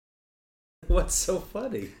What's so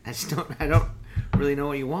funny? I don't really know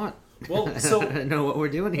what you want. Well, so I don't know what we're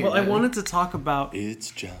doing here. Well, I wanted to talk about.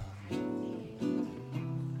 It's John.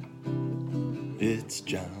 It's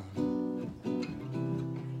John.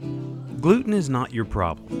 Gluten is not your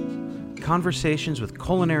problem. Conversations with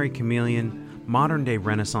culinary chameleon, modern-day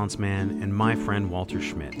Renaissance man, and my friend Walter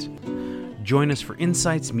Schmidt. Join us for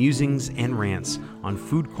insights, musings, and rants on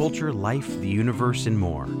food culture, life, the universe, and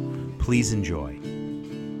more. Please enjoy.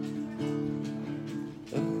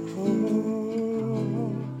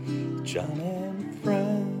 Oh, John and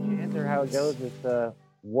friends. Answer how it goes is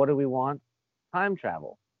what do we want? Time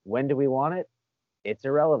travel. When do we want it? It's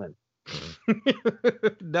irrelevant.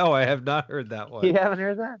 No, I have not heard that one. You haven't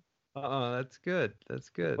heard that? That's good. That's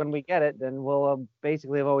good. When we get it, then we'll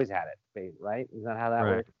basically have always had it, right? Is that how that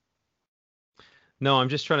Right. works? No, I'm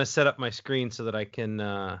just trying to set up my screen so that I can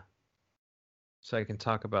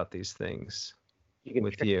talk about these things You can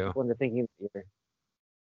with trick you. people into thinking that you're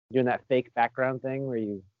doing that fake background thing where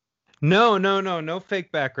you. No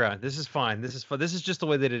fake background. This is fine. This is fun. This is just the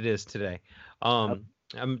way that it is today.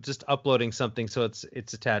 I'm just uploading something, so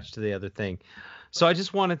it's attached to the other thing. So I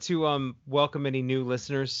just wanted to welcome any new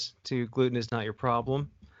listeners to Gluten is Not Your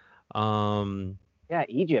Problem. Yeah,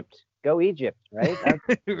 Egypt. Go Egypt, right?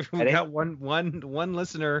 We got one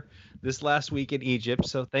listener this last week in Egypt,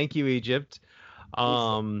 so thank you, Egypt.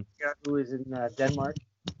 Who is in Denmark?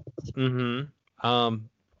 I'm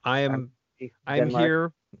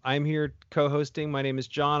Denmark. I'm here co-hosting. My name is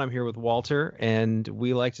John. I'm here with Walter, and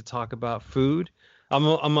we like to talk about food,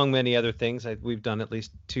 among many other things. We've done at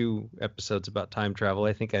least 2 episodes about time travel.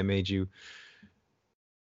 I think I made you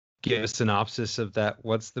give a synopsis of that.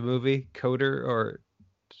 What's the movie? Coder or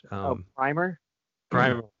Primer.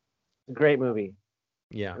 Primer? Great movie.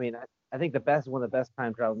 Yeah. I mean, I think one of the best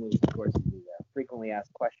time travel movies, of course, is the frequently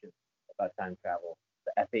asked questions about time travel.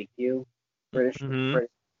 The FAQ, British.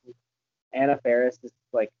 Anna Faris is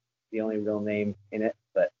like the only real name in it,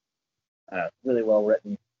 but really well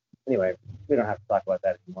written. Anyway, we don't have to talk about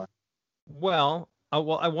that anymore. Well, I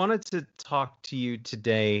wanted to talk to you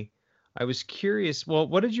today. I was curious. Well,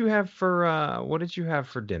 what did you have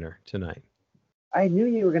for dinner tonight? I knew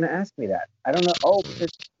you were going to ask me that. I don't know. Oh,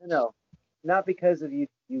 no, not because of you.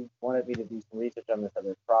 You wanted me to do some research on this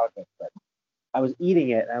other project, but I was eating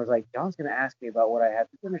it, and I was like, John's going to ask me about what I had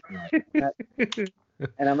for dinner tonight.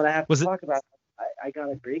 And I'm going to have to talk about it. I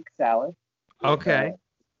got a Greek salad. Okay.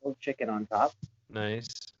 With chicken on top. Nice.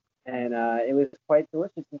 And it was quite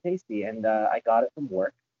delicious and tasty. And I got it from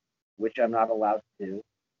work, which I'm not allowed to do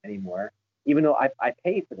anymore, even though I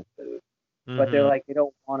pay for the food. But they're like, they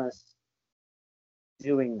don't want us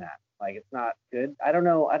doing that. Like, it's not good. I don't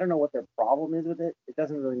know what their problem is with it. It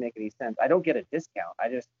doesn't really make any sense. I don't get a discount. I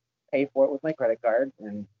just pay for it with my credit card,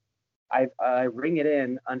 and I ring it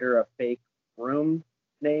in under a fake room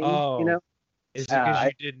name. Is it because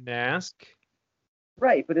you didn't ask?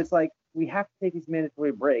 Right, but it's like we have to take these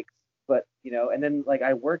mandatory breaks, but and then like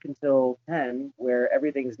I work until 10 where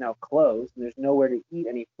everything's now closed and there's nowhere to eat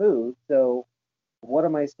any food. So what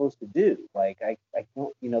am I supposed to do? Like I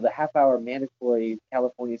don't, the half-hour mandatory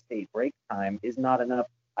California state break time is not enough.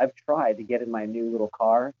 I've tried to get in my new little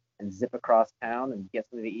car and zip across town and get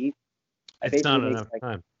something to eat. It's not enough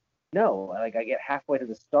time. No, like I get halfway to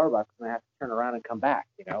the Starbucks and I have to turn around and come back,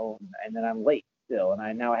 and then I'm late still, and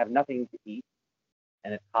I now have nothing to eat,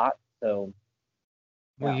 and it's hot, so.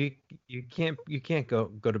 Well, you can't go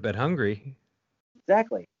to bed hungry.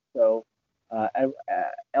 Exactly. So,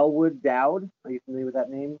 Elwood Dowd, are you familiar with that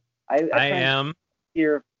name? I am.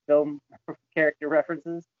 Hear film character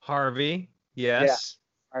references. Harvey, yes.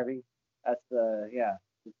 Yeah, Harvey. That's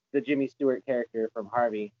the Jimmy Stewart character from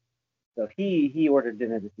Harvey. So he ordered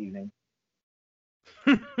dinner this evening.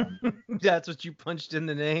 That's what you punched in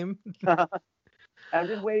the name? I'm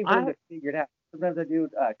just waiting for him to figure it out. Sometimes I do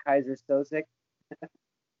Kaiser Sosik.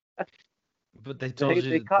 But they told you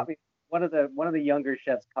they caught me. One of the younger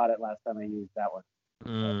chefs caught it last time I used that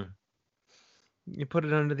one. You put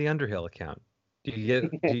it under the Underhill account. Do you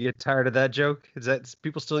get tired of that joke? Is that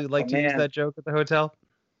people still like to use that joke at the hotel?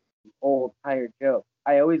 Old tired joke.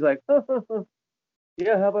 I always like,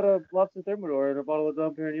 yeah, how about a lobster thermidor and a bottle of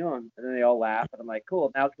Dom Perignon? And then they all laugh, and I'm like, cool.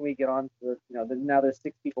 Now can we get on to now there's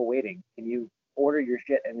 6 people waiting. Can you order your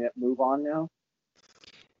shit and move on now?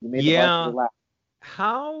 You made the bartender laugh.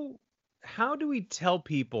 How do we tell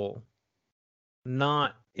people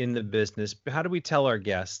not in the business? How do we tell our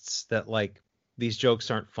guests that like these jokes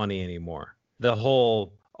aren't funny anymore? The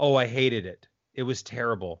whole, I hated it. It was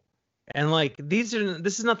terrible. And like this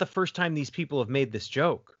is not the first time these people have made this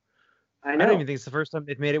joke. I know. I don't even think it's the first time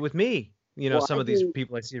they've made it with me. Some of these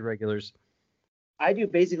people I see regulars. I do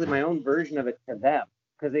basically my own version of it to them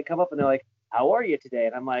because they come up and they're like, "How are you today?"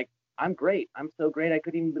 And I'm like, "I'm great. I'm so great. I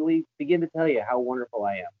couldn't even begin to tell you how wonderful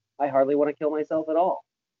I am. I hardly want to kill myself at all,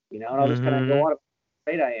 and I'll just kind of go on how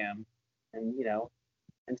great I am, and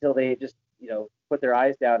until they just put their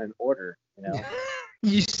eyes down and order,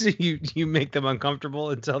 You make them uncomfortable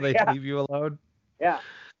until they leave you alone. Yeah.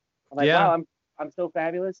 I'm like, wow, I'm so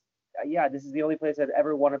fabulous. Yeah, this is the only place I'd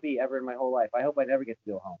ever want to be ever in my whole life. I hope I never get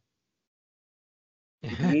to go home.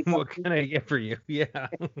 What can I get for you? Yeah.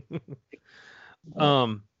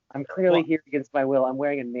 I'm clearly here against my will. I'm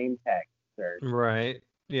wearing a name tag, sir. Right.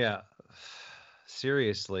 Yeah.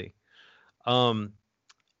 Seriously.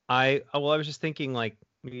 I was just thinking, like,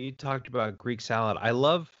 you talked about Greek salad. I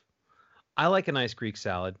like a nice Greek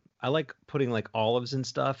salad. I like putting like olives and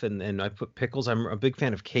stuff, and I put pickles. I'm a big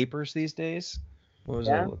fan of capers these days. What was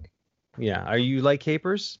that look? Yeah. Are you like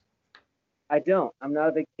capers? I don't. I'm not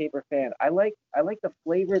a big caper fan. I like the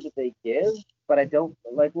flavor that they give, but I don't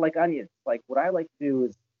like onions. Like what I like to do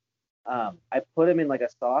is I put them in like a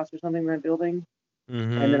sauce or something that I'm building,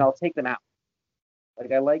 and then I'll take them out.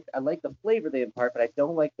 Like I like the flavor they impart, but I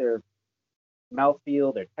don't like their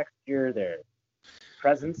mouthfeel, their texture, their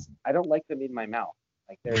presence. I don't like them in my mouth.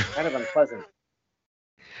 Like they're kind of unpleasant.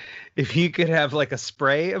 If you could have like a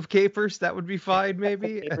spray of capers, that would be fine.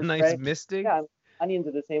 Maybe a nice misting. Yeah, onions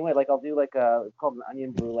are the same way. Like I'll do it's called an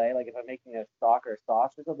onion brulee. Like if I'm making a stock or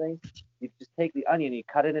sauce or something, you just take the onion, you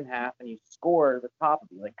cut it in half, and you score the top of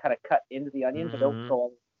it. Like kind of cut into the onion, but don't go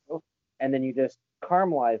all the way. And then you just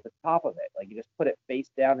caramelize the top of it. Like you just put it face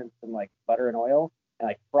down in some like butter and oil, and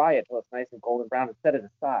like fry it till it's nice and golden brown, and set it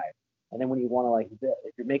aside. And then when you want to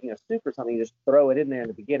if you're making a soup or something, you just throw it in there in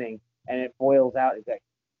the beginning, and it boils out. It like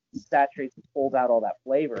saturates and pulls out all that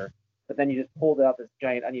flavor. But then you just pulled out this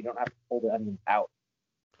giant onion. You don't have to pull the onions out.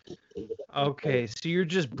 Okay, so you're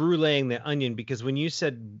just bruleeing the onion, because when you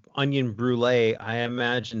said onion brulee, I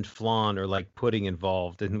imagined flan or like pudding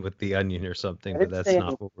involved with the onion or something, but that's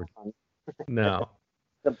not what we're. No.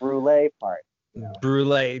 The brulee part.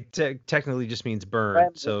 Brulee technically just means burn.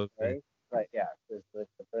 So. Right. Yeah. The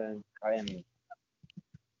burn.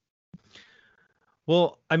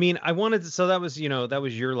 Well, I mean, I wanted to. So that was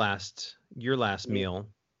your last meal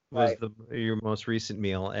was your most recent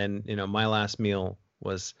meal, and my last meal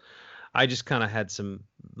was, I just kind of had some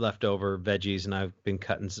leftover veggies, and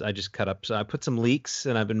I just cut up. So I put some leeks,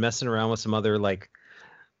 and I've been messing around with some other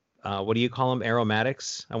what do you call them?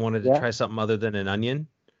 Aromatics. I wanted to try something other than an onion.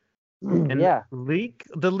 And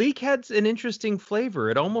the leek had an interesting flavor.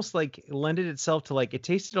 It almost like lended itself to it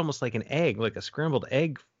tasted almost like an egg, like a scrambled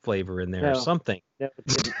egg flavor in there or something. No, it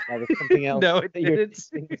didn't. That was something else. No, it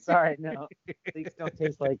didn't. Sorry, no. Leeks don't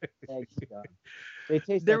taste like eggs. They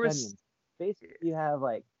taste like onions. Basically, you have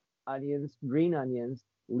like onions, green onions,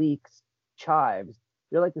 leeks, chives.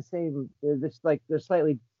 They're like the same. They're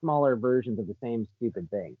slightly smaller versions of the same stupid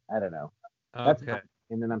thing. I don't know. Okay.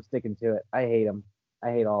 And then I'm sticking to it. I hate them.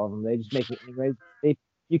 I hate all of them. They just make it.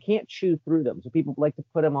 You can't chew through them. So people like to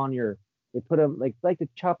put them on They put them like to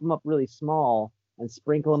chop them up really small and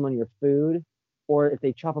sprinkle them on your food, or if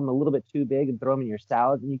they chop them a little bit too big and throw them in your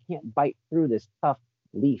salad, and you can't bite through this tough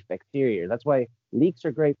leaf exterior. That's why leeks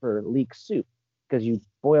are great for leek soup, because you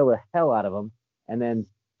boil the hell out of them and then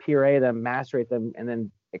puree them, macerate them, and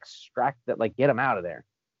then extract that, get them out of there.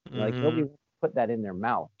 Like nobody put that in their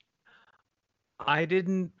mouth. I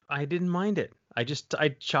didn't mind it. I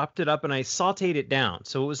chopped it up and I sauteed it down,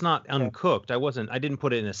 so it was not uncooked. I didn't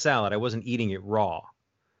put it in a salad. I wasn't eating it raw.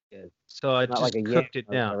 So I just cooked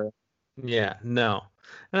it down. Yeah, no.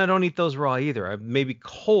 And I don't eat those raw either. Maybe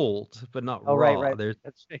cold, but not raw. Right.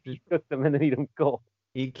 That's right. You cook them and then eat them cold.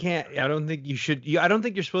 You can't. I don't think you should. I don't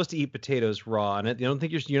think you're supposed to eat potatoes raw, and I don't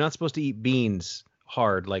think you're not supposed to eat beans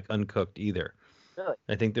hard, like uncooked either. Really?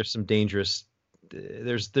 I think there's some dangerous.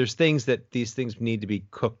 There's things that these things need to be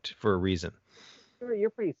cooked for a reason. You're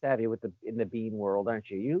pretty savvy in the bean world, aren't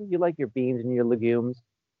you? You like your beans and your legumes.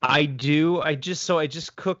 I do. I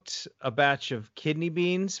just cooked a batch of kidney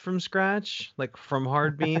beans from scratch, like from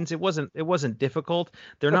hard beans. It wasn't difficult.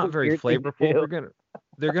 They're not very flavorful.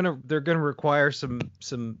 They're gonna require some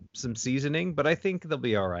seasoning, but I think they'll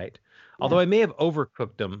be all right. Yeah. Although I may have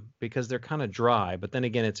overcooked them because they're kind of dry. But then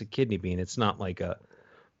again, it's a kidney bean. It's not like a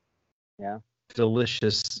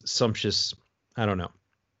delicious, sumptuous. I don't know.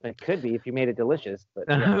 It could be if you made it delicious, but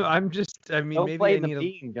don't maybe play I in need the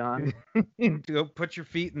bean, John. Go put your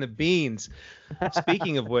feet in the beans.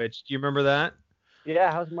 Speaking of which, do you remember that?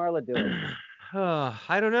 Yeah, how's Marla doing?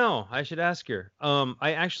 I don't know. I should ask her.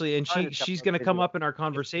 She's going to come up in our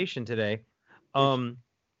conversation today.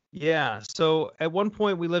 Yeah. So at one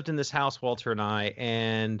point we lived in this house, Walter and I,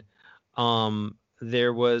 and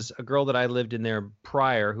there was a girl that I lived in there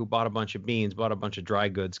prior who bought a bunch of beans, bought a bunch of dry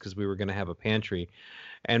goods because we were going to have a pantry.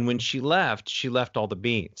 And when she left all the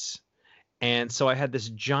beans. And so I had this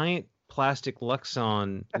giant plastic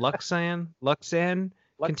Luxan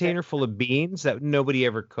container full of beans that nobody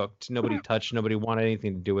ever cooked, nobody touched, nobody wanted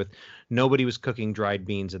anything to do with. Nobody was cooking dried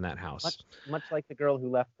beans in that house. Much like the girl who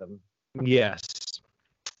left them. Yes.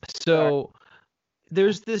 So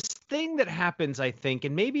there's this thing that happens, I think,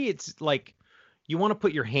 and maybe it's like you want to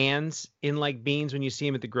put your hands in like beans when you see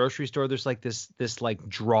them at the grocery store. There's like this like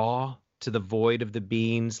draw to the void of the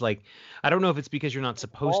beans. Like, I don't know if it's because you're not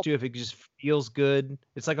supposed to, if it just feels good.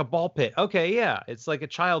 It's like a ball pit. Okay, yeah. It's like a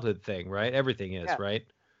childhood thing, right? Everything is, right?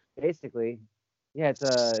 Basically. Yeah, it's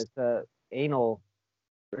a anal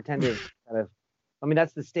pretended kind of, I mean,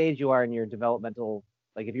 that's the stage you are in your developmental,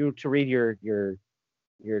 like if you were to read your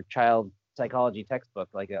child psychology textbook,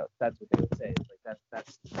 like that's what they would say. It's like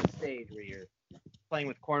that's the stage where you're playing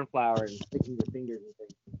with corn flour and sticking your fingers and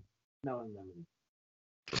things, smelling them.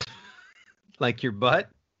 Like your butt?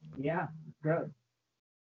 Yeah, gross.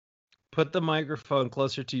 Put the microphone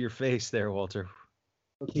closer to your face there, Walter.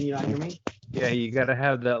 Well, can you not hear me? Yeah, you got to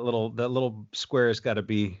have that little square has got to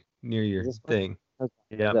be near your thing. Okay.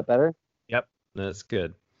 Yeah. Is that better? Yep, that's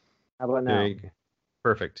good. How about now?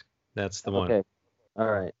 Perfect. That's the one. Okay. All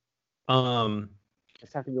right. I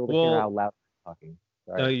just have to be able to hear how loud I'm talking.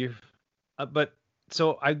 Sorry. No, you're. But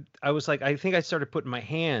so I was like, I think I started putting my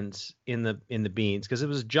hands in the beans because it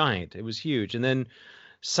was giant, it was huge, and then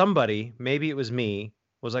somebody, maybe it was me,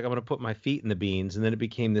 was like, I'm gonna put my feet in the beans, and then it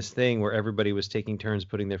became this thing where everybody was taking turns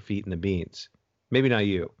putting their feet in the beans. Maybe not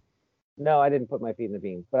you. No, I didn't put my feet in the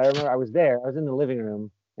beans, but I remember I was there. I was in the living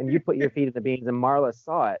room, and you put your feet in the beans, and Marla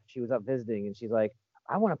saw it. She was up visiting, and she's like,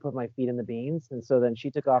 I want to put my feet in the beans, and so then she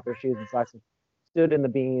took off her shoes and socks and stood in the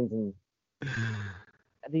beans, and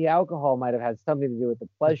the alcohol might have had something to do with the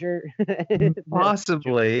pleasure.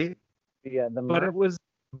 Possibly. Yeah, but it was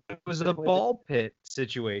a ball pit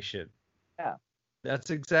situation. Yeah.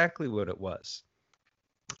 That's exactly what it was.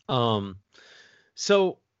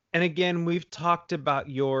 So, and again, we've talked about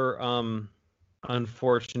your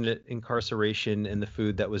unfortunate incarceration and the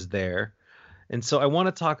food that was there. And so I want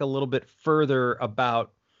to talk a little bit further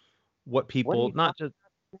about what people not just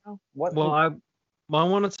I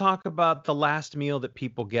want to talk about the last meal that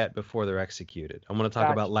people get before they're executed. I want to talk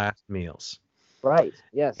about last meals. Right.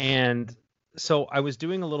 Yes. And so I was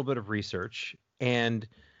doing a little bit of research, and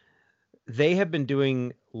they have been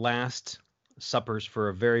doing last suppers for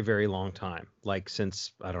a very, very long time, like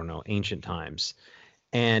since, I don't know, ancient times.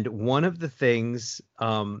 And one of the things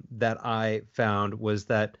that I found was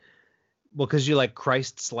that, well, because you like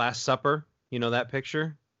Christ's Last Supper, you know that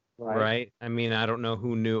picture? Right? I mean, I don't know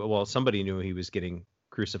who knew. Well, somebody knew he was getting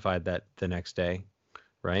crucified that the next day,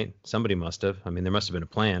 right? Somebody must have. I mean, there must have been a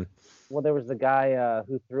plan. Well, there was the guy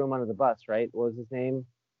who threw him under the bus, right? What was his name?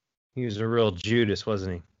 He was a real Judas,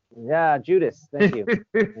 wasn't he? Yeah, Judas. Thank you.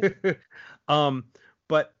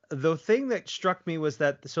 But the thing that struck me was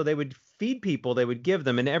that, so they would feed people, they would give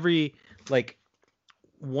them, and every, like,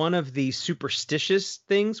 one of the superstitious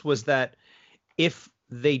things was that if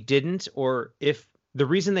they didn't, or if the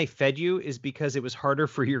reason they fed you is because it was harder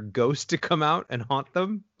for your ghost to come out and haunt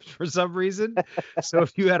them for some reason. So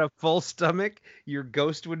if you had a full stomach, your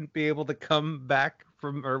ghost wouldn't be able to come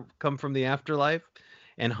from the afterlife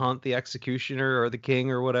and haunt the executioner or the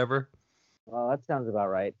king or whatever. Well, that sounds about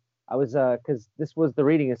right. I was because this was the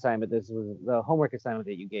reading assignment. This was the homework assignment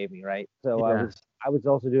that you gave me, right? So I was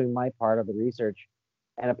also doing my part of the research,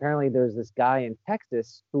 and apparently there's this guy in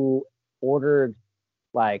Texas who ordered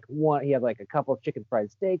he had like a couple of chicken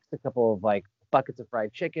fried steaks, a couple of like buckets of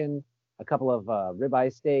fried chicken, a couple of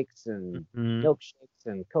ribeye steaks and milkshakes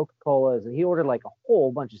and Coca-Colas, and he ordered like a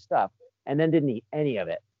whole bunch of stuff and then didn't eat any of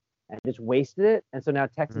it and just wasted it. And so now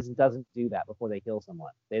Texas doesn't do that before they kill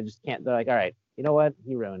someone. They just can't. They're like, all right, you know what?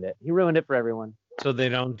 He ruined it. He ruined it for everyone. So they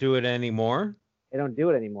don't do it anymore? They don't do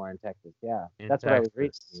it anymore in Texas. Yeah, that's what I was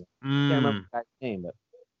reading. I can't remember the guy's name, but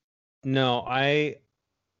no,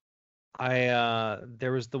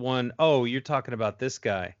 there was the one, oh, you're talking about this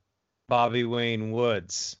guy, Bobby Wayne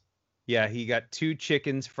Woods. Yeah, he got 2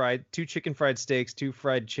 chicken fried steaks, 2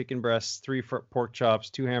 fried chicken breasts, 3 pork chops,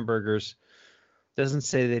 2 hamburgers. Doesn't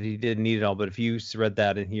say that he didn't eat it all, but if you read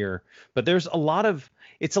that in here, but it's a lot of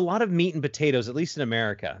meat and potatoes, at least in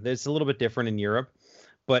America. It's a little bit different in Europe,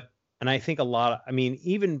 and I think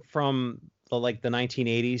even from the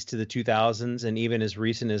 1980s to the 2000s, and even as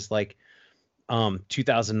recent as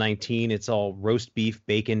 2019, it's all roast beef,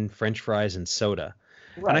 bacon, French fries, and soda.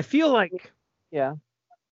 Right. And I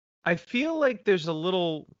feel like there's a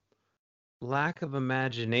little lack of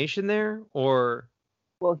imagination there, or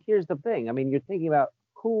Well, here's the thing. I mean, you're thinking about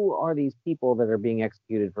who are these people that are being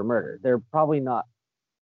executed for murder? They're probably not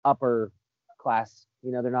upper class.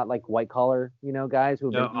 They're not like white collar, guys who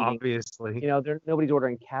have No, been eating. obviously. Nobody's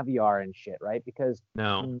ordering caviar and shit, right? Because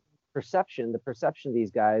No. the perception of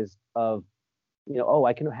these guys of, oh,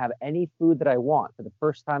 I can have any food that I want for the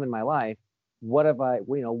first time in my life. What have I,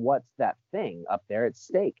 what's that thing up there? It's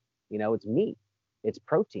steak, it's meat, it's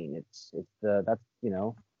protein, that's,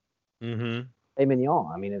 Mm-hmm. filet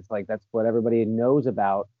mignon. I mean, it's like, that's what everybody knows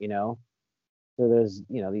about, so there's,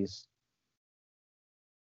 these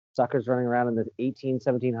suckers running around in the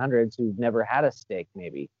 1700s who've never had a steak,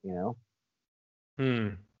 maybe, Hmm.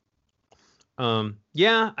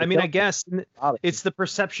 Yeah, I mean, I guess Bother. it's the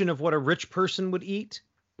perception of what a rich person would eat,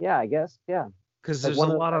 Yeah, I guess. Yeah. because Like there's a one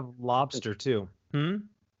of the- lot of lobster too.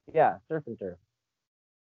 Yeah, surf and turf.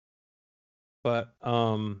 But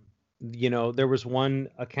there was one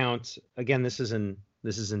account, again, this is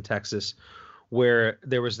in Texas, where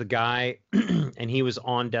there was the guy and he was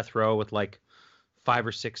on death row with like 5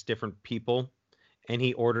 or 6 different people, and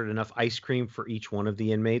he ordered enough ice cream for each one of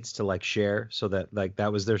the inmates to like share, so that like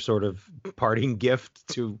that was their sort of parting gift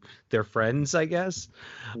to their friends, I guess.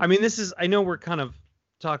 I mean, I know we're kind of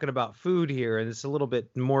talking about food here and it's a little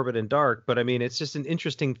bit morbid and dark, but I mean, it's just an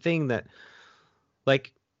interesting thing that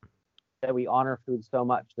like, That we honor food so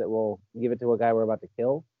much that we'll give it to a guy we're about to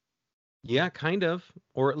kill. yeah, kind of,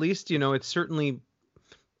 or at least, it certainly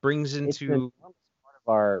brings It's an into enormous part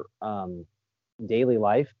of our daily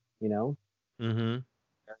life, mm-hmm.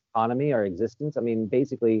 our economy, our existence. I mean,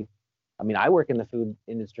 basically, I work in the food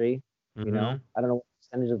industry, Mm-hmm. I don't know what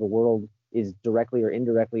percentage of the world is directly or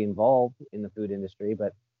indirectly involved in the food industry,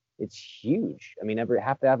 but it's huge. I mean,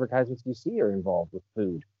 half the advertisements you see are involved with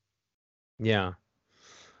food. Yeah.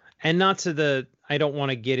 And not to I don't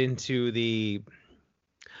want to get into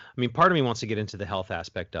part of me wants to get into the health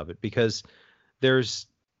aspect of it, because there's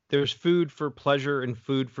food for pleasure and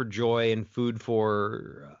food for joy and food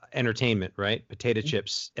for entertainment, right? Potato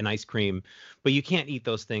chips and ice cream, but you can't eat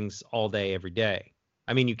those things all day, every day.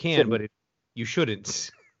 I mean, you can, but you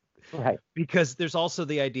shouldn't. Right. Because there's also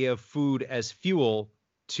the idea of food as fuel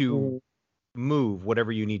to move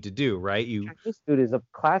whatever you need to do, right? Chinese food is a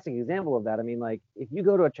classic example of that. I mean, like if you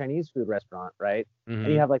go to a Chinese food restaurant, right, and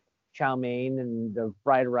you have like chow mein and the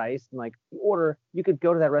fried rice, and like you could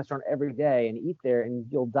go to that restaurant every day and eat there and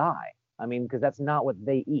you'll die. I mean, because that's not what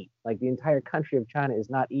they eat. Like the entire country of China is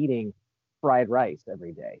not eating fried rice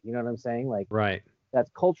every day. You know what I'm saying? Like, right. That's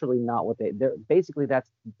culturally not what they're basically, that's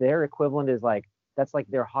their equivalent, is like, that's like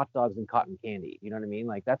their hot dogs and cotton candy. You know what I mean?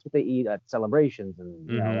 Like that's what they eat at celebrations, and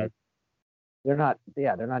like they're not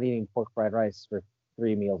eating pork fried rice for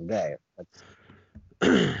 3 meals a day.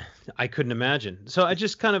 I couldn't imagine. So I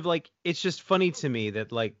just kind of like, it's just funny to me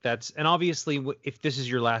that like and obviously if this is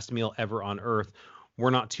your last meal ever on Earth,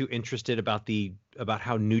 we're not too interested about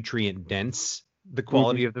how nutrient dense the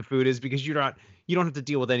quality of the food is, because you don't have to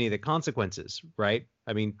deal with any of the consequences, right?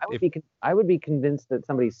 I mean, I would be convinced that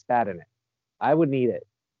somebody spat in it. I wouldn't eat it.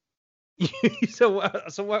 So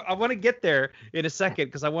I want to get there in a second,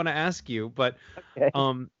 because I want to ask you, but Okay.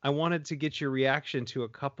 I wanted to get your reaction to a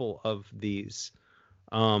couple of these.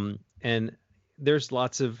 And there's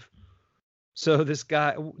lots of, so this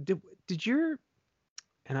guy, did your,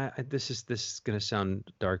 and this is going to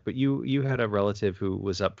sound dark, but you had a relative who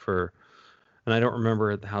was up for, and I don't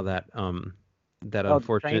remember how that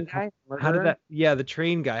unfortunate, how did that, the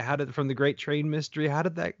train guy, from the Great Train Mystery, how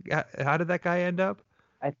did that guy end up?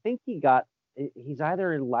 I think he's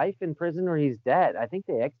either in life in prison or he's dead. I think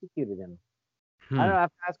they executed him. I don't know, I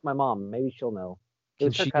have to ask my mom. Maybe she'll know.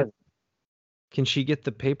 Can she get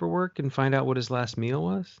the paperwork and find out what his last meal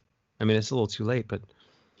was? I mean, it's a little too late, but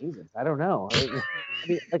Jesus, I don't know. I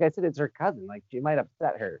mean, like I said, it's her cousin. Like she might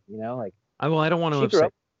upset her, like. I don't want to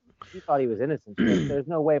upset. She thought he was innocent. There's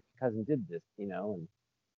no way my cousin did this, And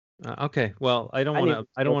okay, well, I don't want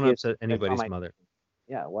to upset anybody's mother.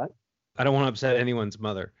 Yeah, what? I don't want to upset anyone's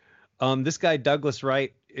mother. This guy Douglas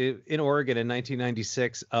Wright in Oregon in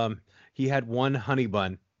 1996, he had one honey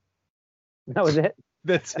bun. That was it.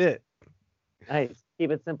 That's it. Nice.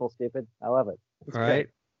 Keep it simple, stupid. I love it. It's right.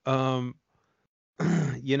 Great.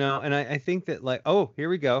 And I think that like, oh, here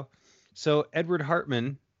we go. So Edward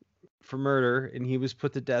Hartman for murder, and he was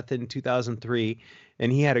put to death in 2003,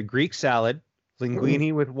 and he had a Greek salad,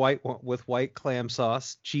 linguine with white clam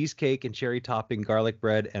sauce, cheesecake and cherry topping, garlic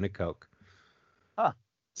bread, and a Coke. Huh.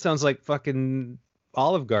 Sounds like fucking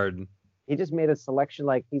Olive Garden. He just made a selection.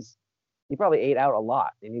 Like he probably ate out a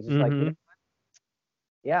lot, and he's just like,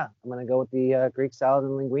 yeah, I'm gonna go with the Greek salad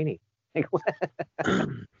and linguine.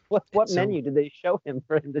 What So- menu did they show him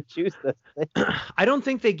for him to choose this thing? I don't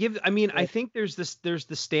think they give. I mean, I think there's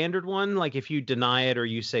the standard one. Like if you deny it or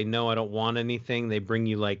you say no, I don't want anything, they bring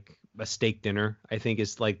you like a steak dinner. I think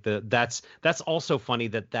is like that's also funny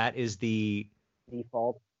that is the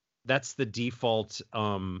Default that's the default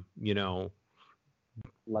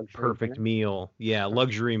luxury perfect dinner. meal. Yeah,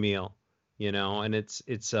 luxury meal. And it's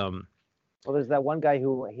Well, there's that one guy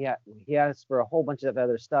who he asked for a whole bunch of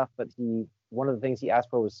other stuff, but one of the things he asked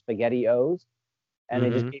for was spaghetti O's, and they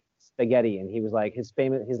just Mhm. gave him spaghetti, and he was like his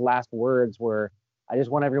last words were, "I just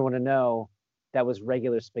want everyone to know that was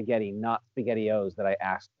regular spaghetti, not spaghetti O's that I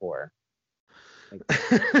asked for." Like,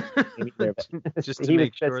 maybe they're- just to he was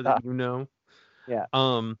make sure pissed that off. Yeah.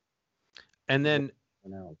 And then I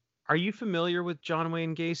know. are you familiar with John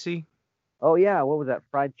Wayne Gacy? Oh yeah, what was that?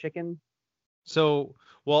 Fried chicken? So,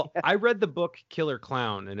 well, I read the book Killer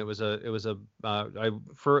Clown, and there was a there was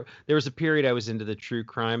a period I was into the true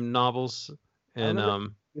crime novels, I and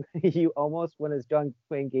remember you almost went as John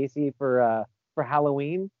Wayne Gacy for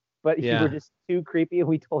Halloween, but you Yeah. were just too creepy, and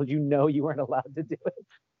we told you no, you weren't allowed to do it.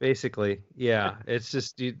 basically, yeah, it's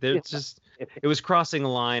just Yeah. it was crossing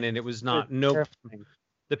a line, and it was not no Terrifying.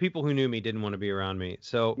 the people who knew me didn't want to be around me.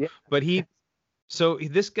 So, Yeah. but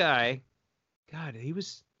this guy, God, he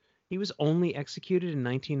was only executed in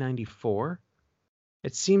 1994.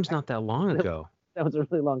 It seems not that long ago. That was a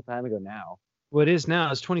really long time ago now. Well, it is now.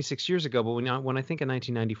 It's 26 years ago, but when I think of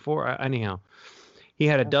 1994, anyhow, he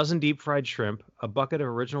had a dozen deep fried shrimp, a bucket of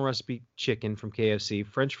original recipe chicken from KFC,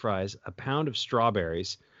 French fries, a pound of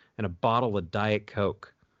strawberries, and a bottle of Diet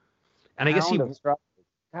Coke. And I guess Pound of strawberries.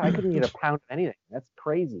 God, I couldn't get a pound of anything. That's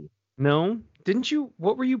crazy. no, didn't you?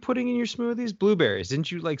 What were you putting in your smoothies? Blueberries.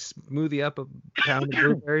 Didn't you like smoothie up a pound of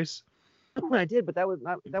blueberries? I did, but that wasn't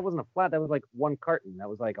a flat. That was like one carton. That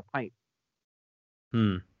was like a pint.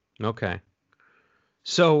 Okay.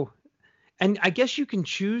 So, and I guess you can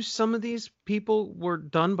choose some of these people were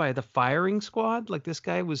done by the firing squad. Like this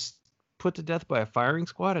guy was put to death by a firing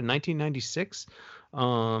squad in 1996.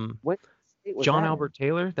 What state was John that in? Albert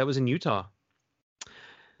Taylor, that was in Utah.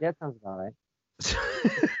 Yeah, that sounds about right.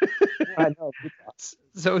 I know.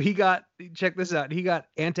 So check this out. He got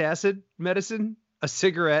antacid medicine, a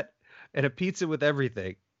cigarette, and a pizza with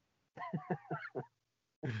everything.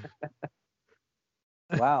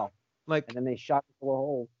 Wow. Like, And then they shot him full of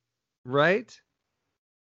holes. right?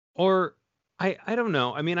 Or I don't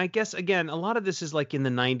know. I mean, I guess again, a lot of this is like in the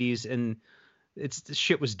 90s, and the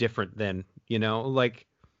shit was different then, like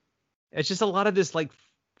it's just a lot of this like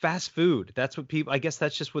fast food. That's what people, I guess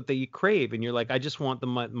that's just what they crave. And you're like, I just want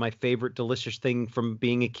my favorite delicious thing from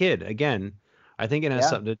being a kid. Again, I think it has Yeah.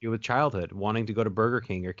 something to do with childhood, wanting to go to Burger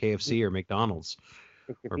King or KFC or McDonald's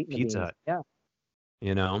Stick your or feet in the Pizza beans. Hut,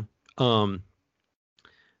 Yeah.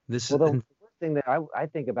 This Well, the is first thing that I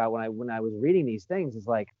think about when I was reading these things is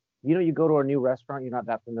like, you go to a new restaurant you're not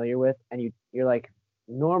that familiar with, and you're like,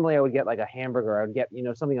 normally I would get like a hamburger, I would get,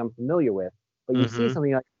 something I'm familiar with, but you see Mhm.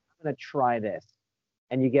 something like, I'm gonna try this,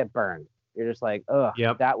 and you get burned. You're just like, ugh,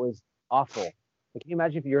 Yep. that was awful. Like, can you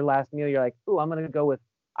imagine if your last meal, you're like, ooh, I'm gonna go with,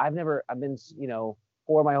 I've been,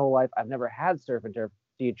 for my whole life, I've never had surf and turf.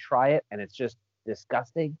 So you try it, and it's just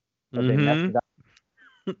disgusting, but they messed Mhm. it up.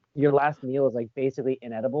 Your last meal is like basically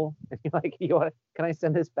inedible, and you're like, can I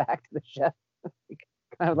send this back to the chef? Can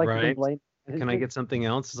I have like a Right. complaint? Can I get something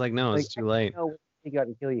else? It's like, no, it's too late. No, we'll take you out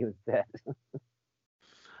and kill you instead.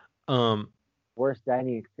 Um, Worst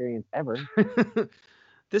dining experience ever.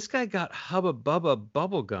 this guy got Hubba Bubba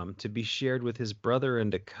bubblegum to be shared with his brother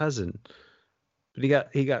and a cousin. But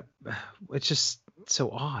he got it's just so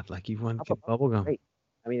odd. Like you want to get bubblegum. Great.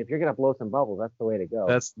 I mean, if you're gonna blow some bubbles, that's the way to go.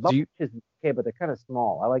 That's Bubble is okay, but they're kind of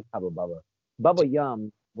small. I like Hubba Bubba. Bubba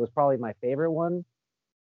Yum was probably my favorite one.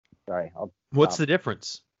 Sorry, what's the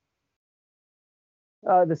difference?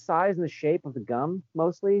 the size and the shape of the gum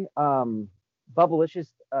mostly. Bubblicious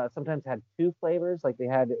sometimes had two flavors. Like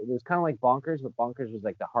it was kind of like Bonkers, but Bonkers was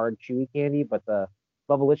like the hard chewy candy, but the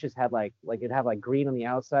Bubblicious had like it'd have like green on the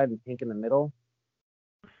outside and pink in the middle.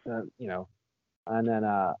 And then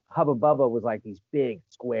Hubba Bubba was like these big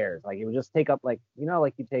squares. Like it would just take up like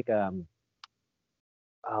like you take what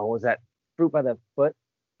was that, fruit by the foot?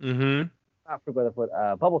 Mm-hmm. Not fruit by the foot,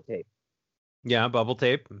 bubble tape. Yeah, bubble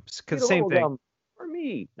tape. Get a Same bubble thing. gum for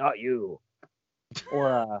me, not you.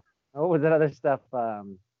 Or what was that other stuff?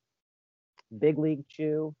 Big League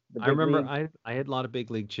Chew. I remember League. I had a lot of Big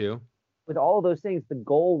League Chew. With all of those things, the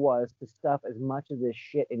goal was to stuff as much of this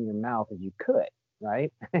shit in your mouth as you could,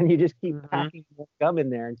 right? And you just keep packing more gum in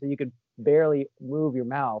there until you could barely move your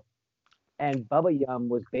mouth. And Bubba Yum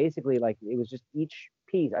was basically like, it was just each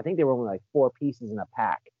piece. I think they were only like 4 pieces in a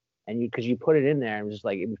pack. and because you put it in there and it was just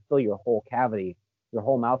like it would fill your whole cavity, your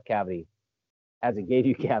whole mouth cavity, as it gave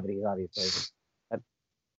you cavities, obviously. But,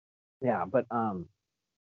 yeah, but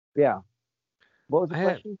yeah. What was the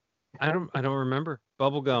question? I don't remember.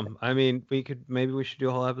 Bubblegum. I mean, maybe we should do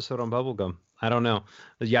a whole episode on bubblegum. I don't know.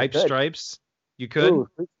 The Yipe Stripes. You could. Ooh,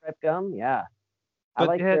 fruit stripe gum. Yeah. But I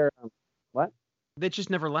like their what? They just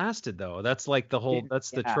never lasted though. That's like the whole.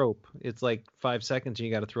 That's the trope. It's like 5 seconds and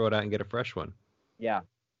you got to throw it out and get a fresh one. Yeah.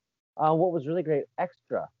 What was really great?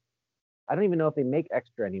 Extra. I don't even know if they make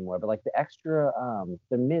extra anymore, but like the extra,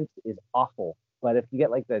 the mint is awful. But if you get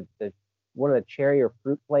like the one of the cherry or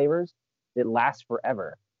fruit flavors, it lasts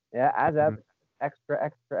forever. Yeah, as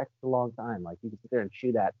extra long time. Like you can sit there and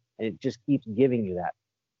chew that, and it just keeps giving you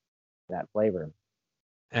that flavor.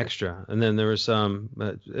 Extra, and then there was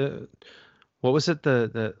what was it?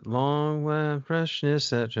 The long freshness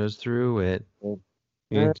that just through it.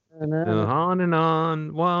 On and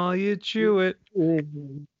on while you chew it.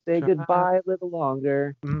 Say goodbye a little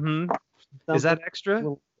longer. Mm-hmm. Is that extra?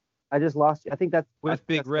 I just lost you. I think that's with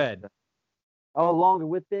Big Red. Oh, longer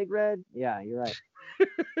with Big Red? Yeah, you're right.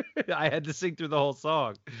 I had to sing through the whole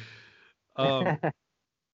song.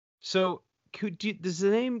 So, does the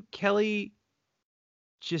name Kelly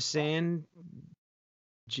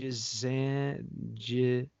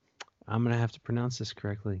I'm gonna have to pronounce this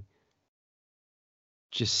correctly.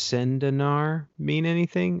 Jacendanar mean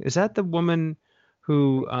anything? Is that the woman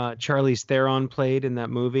who Charlize Theron played in that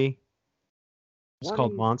movie? It's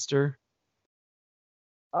called Monster.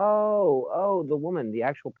 Oh, the woman, the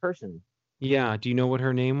actual person. Yeah. Do you know what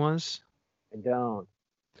her name was? I don't.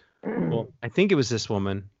 Well, I think it was this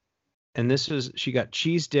woman. And she got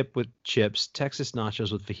cheese dip with chips, Texas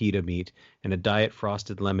nachos with fajita meat, and a diet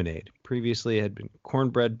frosted lemonade. Previously, it had been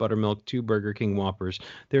cornbread, buttermilk, 2 Burger King Whoppers.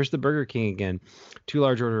 There's the Burger King again. 2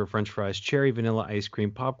 large order of French fries, cherry vanilla ice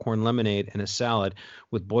cream, popcorn, lemonade, and a salad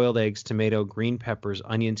with boiled eggs, tomato, green peppers,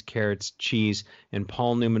 onions, carrots, cheese, and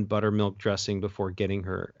Paul Newman buttermilk dressing before getting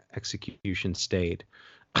her execution stayed.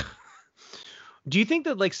 Do you think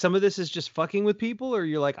that like some of this is just fucking with people, or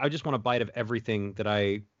you're like, I just want a bite of everything that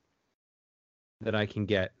I can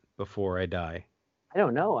get before I die? I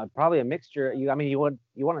don't know. Probably a mixture. You want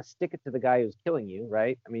to stick it to the guy who's killing you,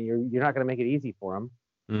 right? I mean, you're not going to make it easy for him.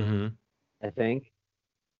 Mm-hmm. I think.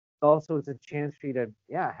 Also, it's a chance for you to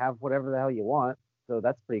have whatever the hell you want. So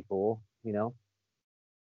that's pretty cool, you know.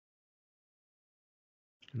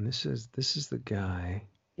 And this is the guy.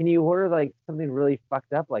 Can you order like something really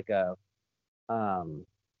fucked up, like a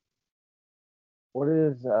what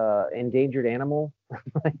is endangered animal?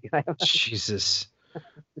 Jesus.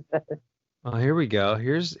 Oh, here we go.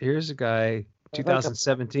 Here's a guy,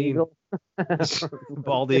 2017,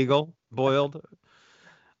 bald eagle, boiled.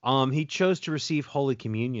 He chose to receive Holy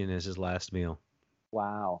Communion as his last meal.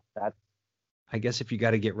 Wow, that's. I guess if you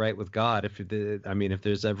got to get right with God, if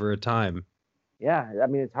there's ever a time. Yeah, I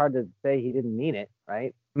mean, it's hard to say he didn't mean it,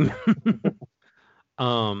 right?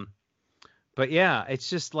 But yeah, it's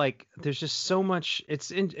just like there's just so much. It's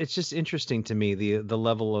just interesting to me the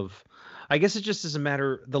level of. I guess it just is a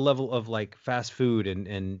matter the level of like fast food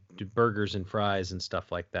and burgers and fries and stuff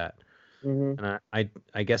like that. Mm-hmm. And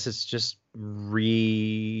I guess it's just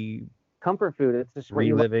comfort food. It's just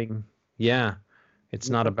reliving. Yeah, it's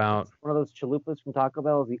not about one of those chalupas from Taco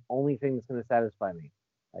Bell is the only thing that's going to satisfy me.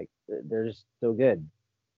 Like they're just so good.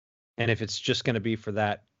 And if it's just going to be for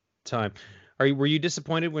that time, were you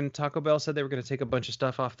disappointed when Taco Bell said they were going to take a bunch of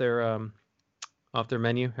stuff off their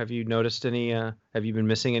menu? Have you noticed any? Have you been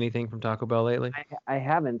missing anything from Taco Bell lately? I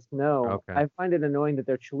haven't. No. Okay. I find it annoying that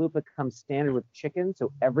their chalupa comes standard with chicken,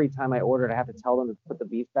 so every time I order it, I have to tell them to put the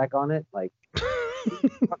beef back on it. Like,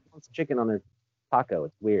 what's chicken on their taco?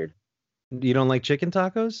 It's weird. You don't like chicken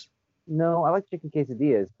tacos? No, I like chicken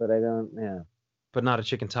quesadillas, but I don't. Yeah. But not a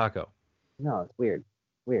chicken taco. No, it's weird.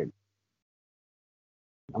 Weird.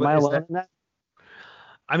 Am I alone in that?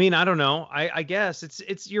 I mean, I don't know. I guess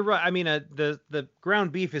it's you're right. I mean, the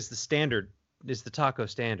ground beef is the taco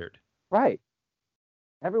standard. Right.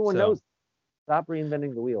 Everyone knows. Stop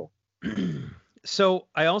reinventing the wheel. So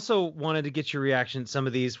I also wanted to get your reaction to some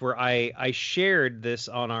of these where I shared this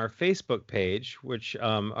on our Facebook page, which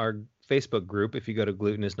our Facebook group, if you go to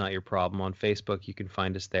Gluten Is Not Your Problem on Facebook, you can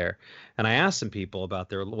find us there. And I asked some people about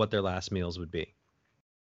what their last meals would be.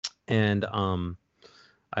 And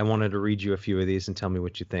I wanted to read you a few of these and tell me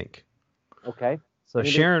what you think. Okay. So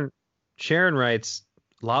Sharon writes,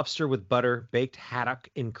 lobster with butter, baked haddock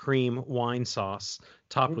in cream wine sauce,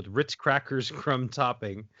 topped with Ritz crackers crumb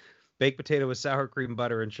topping, baked potato with sour cream,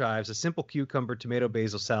 butter, and chives, a simple cucumber, tomato,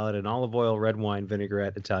 basil salad, and olive oil, red wine,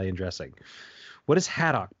 vinaigrette, Italian dressing. What is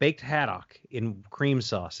haddock? Baked haddock in cream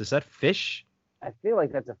sauce. Is that fish? I feel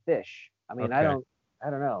like that's a fish. I mean, Okay. I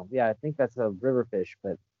don't know. Yeah, I think that's a river fish,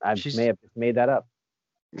 but I may She's have just made that up.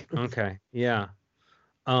 okay. Yeah.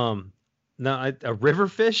 No, a river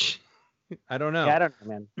fish? I don't Yeah, know. I don't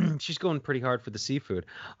know, man. She's going pretty hard for the seafood.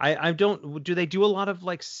 I don't. Do they do a lot of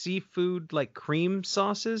like seafood like cream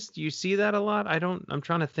sauces? Do you see that a lot? I don't. I'm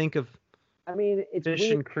trying to think of I mean, it's fish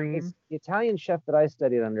weird and because cream. the Italian chef that I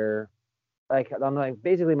studied under, like on like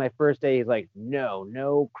basically my first day, he's like,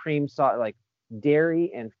 no cream sauce, like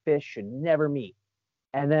dairy and fish should never meet.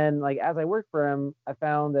 And then like as I worked for him, I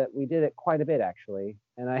found that we did it quite a bit actually,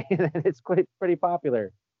 and I it's quite pretty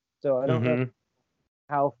popular. So I don't know Mm-hmm.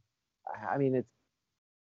 how. I mean, it's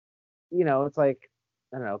it's like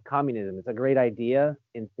I don't know, communism. It's a great idea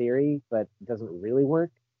in theory, but it doesn't really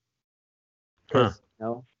work Huh.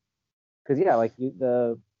 because because yeah, like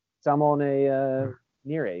the salmone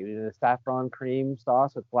nere, the saffron cream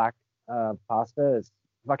sauce with black pasta is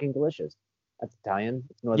fucking delicious. That's Italian.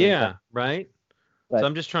 It's northern Italian, Yeah. Right. So but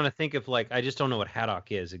I'm just trying to think of like I just don't know what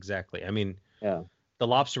haddock is exactly. I mean, yeah. the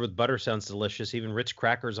lobster with butter sounds delicious. Even Ritz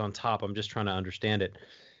crackers on top. I'm just trying to understand it.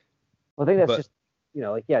 Well, I think that's But just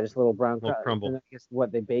like yeah, just a little brown little and crumble. I guess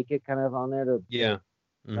what they bake it kind of on there to Yeah. like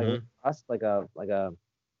a Mm-hmm. little crust, like a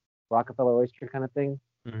Rockefeller oyster kind of thing.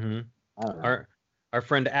 Mm-hmm. I don't know. Our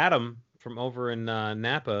friend Adam from over in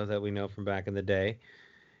Napa that we know from back in the day,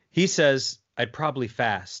 he says I'd probably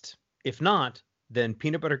fast. If not, then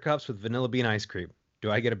peanut butter cups with vanilla bean ice cream.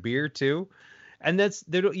 Do I get a beer too? And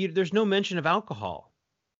there's no mention of alcohol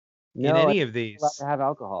in No, I'm any of not allowed these. to have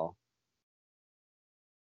alcohol.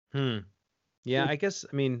 Hmm. Yeah, I guess.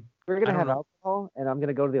 I mean, We're I gonna don't have know. alcohol, and I'm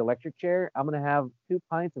gonna go to the electric chair. I'm gonna have 2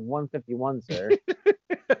 pints of 151, sir.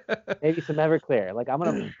 Maybe some Everclear. Like I'm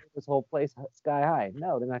gonna blow this whole place sky high.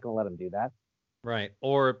 No, they're not gonna let him do that. Right.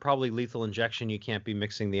 Or probably lethal injection. You can't be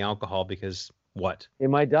mixing the alcohol because what? They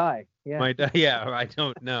might die. Yeah, Might yeah, I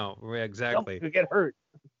don't know. Yeah, someone exactly. could get hurt.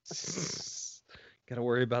 Got to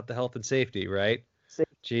worry about the health and safety, right? Sick.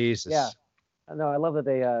 Yeah, Jesus. no, I love that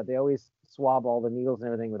they always swab all the needles and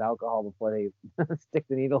everything with alcohol before they stick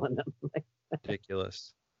the needle in them.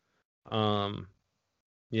 Ridiculous. Um,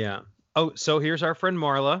 yeah. Oh, so here's our friend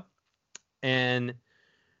Marla, and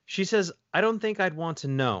she says, I don't think I'd want to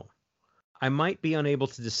know. I might be unable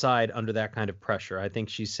to decide under that kind of pressure. I think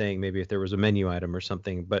she's saying maybe if there was a menu item or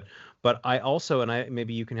something, but I also, and I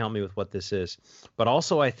maybe you can help me with what this is, but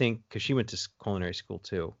also I think because she went to culinary school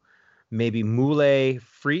too, maybe moule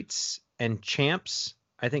frites and champs.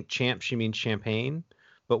 I think champs she means champagne,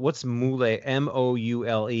 but what's moule? Moule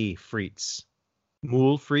frites.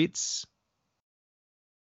 Moule frites.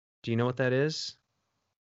 Do you know what that is?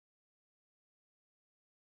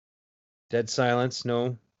 Dead silence.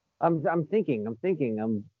 No. I'm thinking.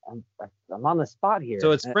 I'm on the spot So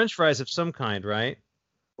here. it's French fries of some kind, right?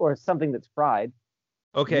 Or something that's fried.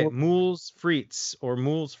 Okay, moules frites or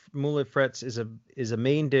moule frites is a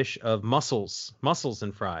main dish of mussels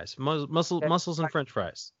and fries. Mussels and French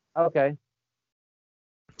fries. Okay.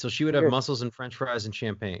 So she would have Weird. mussels and French fries and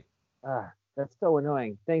champagne. That's so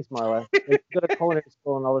annoying. Thanks, Marla. Like, you go to culinary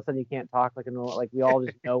school and all of a sudden you can't talk like a normal, like we all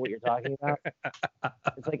just know what you're talking about.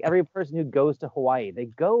 It's like every person who goes to Hawaii, they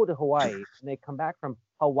go to Hawaii and they come back from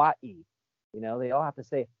Hawaii. They all have to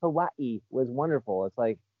say Hawaii was wonderful. It's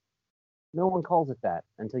like no one calls it that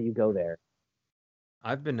until you go there.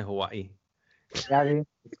 I've been to Hawaii. Yeah, dude,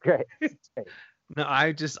 it's great. It's great. No,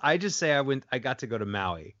 I just say I got to go to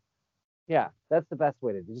Maui. Yeah, that's the best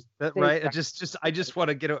way to just That say right? I just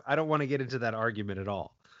want to I don't want to get into that argument at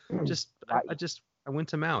all. Hawaii. I went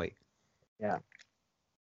to Maui. Yeah.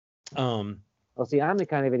 Um Well, see, I'm the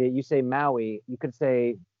kind of idiot. You say Maui, you could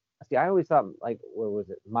say. See, I always thought like, what was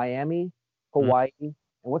it? Miami, Hawaii, and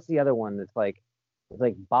what's the other one that's like, it's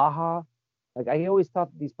like Baja. Like I always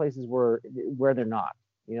thought that these places were where they're not.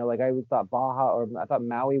 Like I always thought Baja or I thought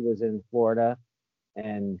Maui was in Florida,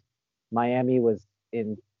 and Miami was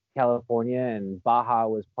in California, and Baja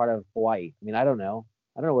was part of Hawaii. I mean, I don't know.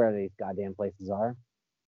 I don't know where these goddamn places are.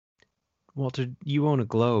 Walter, you own a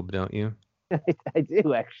globe, don't you? I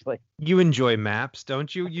do actually. You enjoy maps,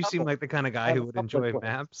 don't you? You seem couple. like the kind of I guy have who a would couple of enjoy globes.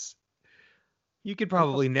 maps. You could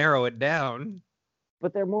probably narrow it down.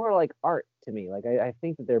 But they're more like art to me. Like I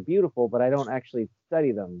think that they're beautiful, but I don't actually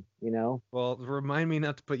study them. Well, remind me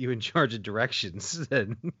not to put you in charge of directions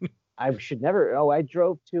then. I should never. Oh, I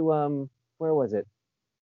drove to where was it?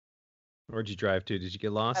 Where'd you drive to? Did you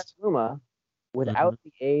get lost? Petaluma, without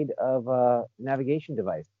the aid of a navigation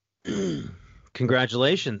device.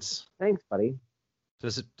 Congratulations. Thanks, buddy.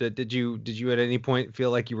 Did you at any point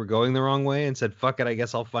feel like you were going the wrong way and said, fuck it, I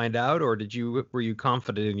guess I'll find out? Or were you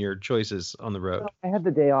confident in your choices on the road? I had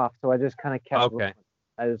the day off, so I just kind of kept. Okay.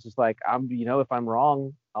 I was just like, if I'm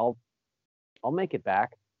wrong, I'll make it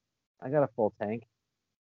back. I got a full tank.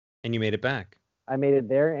 And you made it back. I made it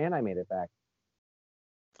there and I made it back.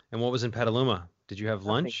 And what was in Petaluma? Did you have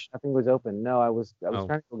lunch? Nothing was open. No, I was trying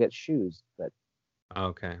to go get shoes, but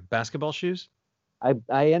okay. Basketball shoes?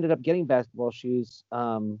 I ended up getting basketball shoes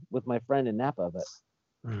with my friend in Napa, but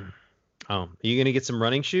are you gonna get some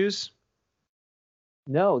running shoes?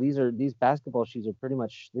 No, these basketball shoes are pretty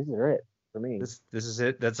much these are it for me. This is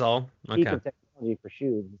it. That's all. Okay. Technology for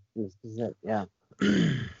shoes. This is it. Yeah.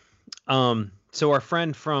 So our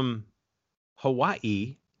friend from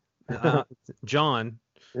Hawaii, John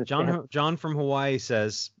from Hawaii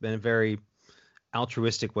says in a very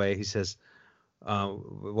altruistic way, he says,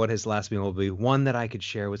 what his last meal will be, one that I could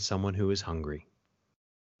share with someone who is hungry.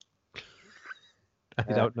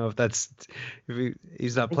 I don't know if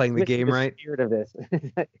he's not playing the game right. Spirit of this.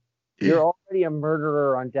 You're already a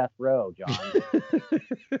murderer on death row, John.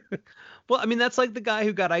 Well, I mean, that's like the guy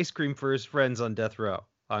who got ice cream for his friends on death row.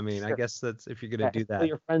 I mean, sure. I guess that's if you're gonna do that.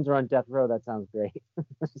 Your friends are on death row. That sounds great.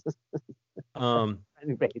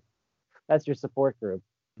 That's your support group.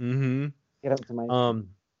 Mm-hmm. Get up to my.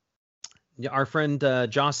 Yeah, our friend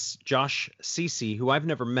Josh Cece, who I've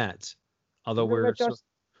never met, although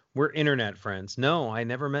we're internet friends. No, I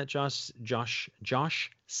never met Josh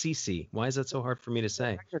Cece. Why is that so hard for me to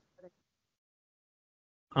say?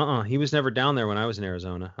 He was never down there when I was in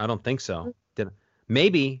Arizona. I don't think so.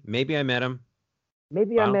 Maybe I met him.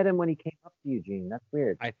 Maybe I met him when he came up to Eugene. That's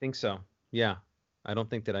weird. I think so. Yeah. I don't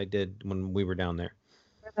think that I did when we were down there.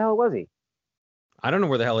 Where the hell was he? I don't know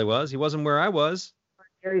where the hell he was. He wasn't where I was.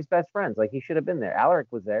 Gary's best friends. Like, he should have been there. Alaric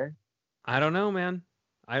was there. I don't know, man.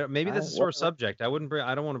 Maybe that's a sore subject. I don't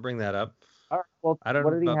want to bring that up. All right. Well,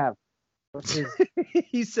 what did he have?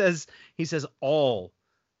 He says all,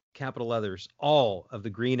 capital letters, all of the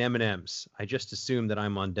green M&Ms. I just assume that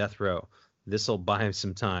I'm on death row. This'll buy him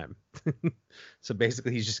some time. So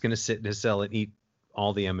basically, he's just going to sit in his cell and eat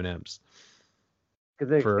all the M&Ms.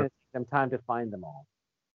 Because it's going to take them time to find them all,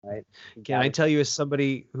 right? Can I tell you, as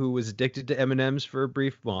somebody who was addicted to M&Ms for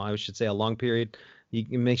I should say a long period, it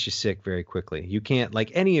makes you sick very quickly. You can't, like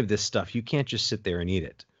any of this stuff, you can't just sit there and eat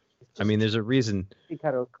it. I mean, there's a reason.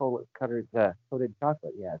 Coated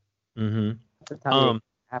chocolate, yes. Mm-hmm. That's how it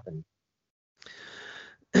happens.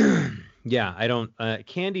 Yeah, I don't.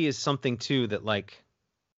 Candy is something too that like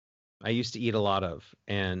I used to eat a lot of,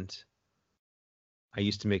 and I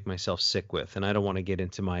used to make myself sick with, and I don't want to get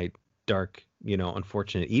into my dark,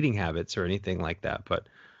 unfortunate eating habits or anything like that, but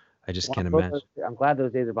I just can't imagine. I'm glad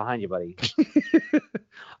those days are behind you, buddy.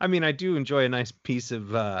 I mean, I do enjoy a nice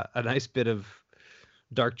bit of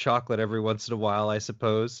dark chocolate every once in a while, I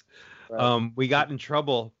suppose. Right. We got in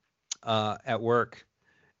trouble at work,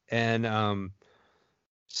 and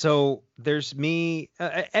so there's me.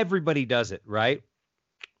 Everybody does it, right?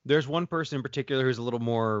 There's one person in particular who's a little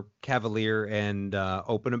more cavalier and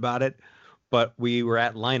open about it, but we were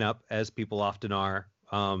at lineup, as people often are,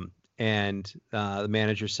 and the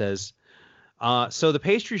manager says, so the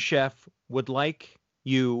pastry chef would like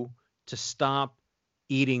you to stop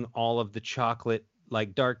eating all of the chocolate,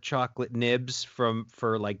 like dark chocolate nibs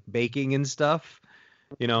for like baking and stuff,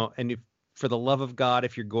 and for the love of God,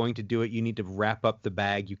 if you're going to do it, you need to wrap up the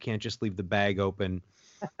bag. You can't just leave the bag open.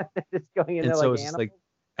 Just going in there so like it's like,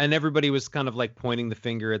 and everybody was kind of like pointing the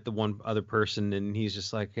finger at the one other person, and he's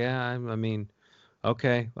just like, yeah, I mean,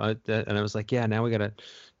 okay. And I was like, yeah, now we got to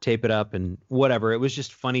tape it up and whatever. It was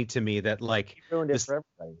just funny to me that like, you ruined it for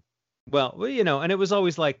everybody. Well, and it was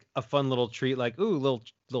always like a fun little treat, like, ooh,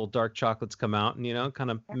 little dark chocolates come out, and kind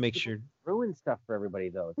of make sure. Ruin stuff for everybody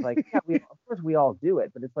though. It's like, yeah, of course we all do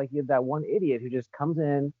it, but it's like you have that one idiot who just comes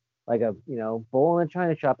in like a bull in a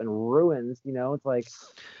china shop and ruins. It's like.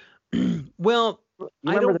 Well, you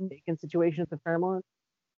remember the bacon situation at the Fairmont?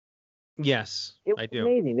 Yes, I do.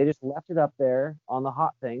 Amazing. They just left it up there on the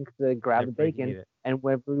hot thing to grab the bacon, and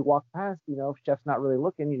when we walk past, if chef's not really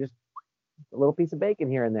looking, you just a little piece of bacon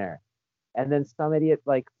here and there. And then some idiot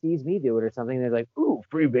like sees me do it or something. And they're like, ooh,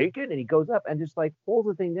 free bacon. And he goes up and just like pulls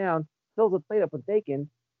the thing down, fills the plate up with bacon.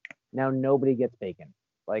 Now nobody gets bacon.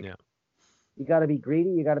 Like, You got to be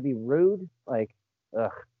greedy. You got to be rude. Like,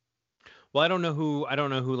 ugh. Well, I don't know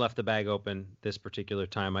who left the bag open this particular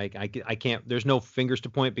time. I can't. There's no fingers to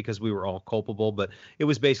point because we were all culpable. But it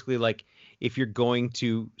was basically like, if you're going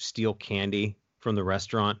to steal candy from the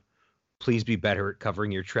restaurant, please be better at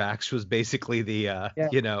covering your tracks. Was basically the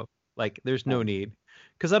like, there's no need,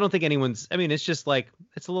 because I don't think anyone's. I mean, it's just like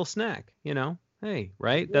it's a little snack, Hey,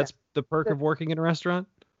 right? Yeah. That's the perk of working in a restaurant.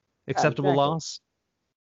 Acceptable exactly. loss.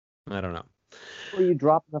 I don't know. Or you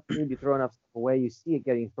drop enough food, you throw enough stuff away, you see it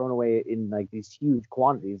getting thrown away in like these huge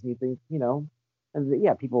quantities, and you think, and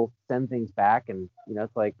yeah, people send things back, and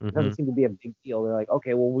it's like it Hmm. doesn't seem to be a big deal. They're like,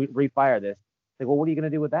 okay, well, we refire this. Like, well, what are you gonna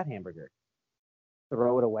do with that hamburger?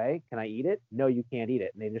 Throw it away? Can I eat it? No, you can't eat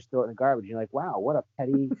it. And they just throw it in the garbage. You're like, wow, what a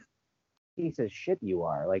petty piece of shit you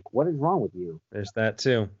are. Like, what is wrong with you? There's that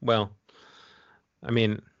too. Well, I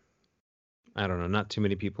mean, I don't know. Not too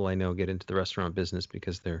many people I know get into the restaurant business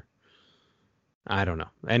because they're, I don't know.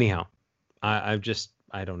 Anyhow, I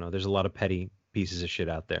don't know. There's a lot of petty pieces of shit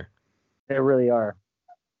out there. They really are.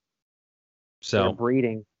 They're So,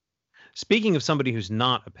 breeding. speaking of somebody who's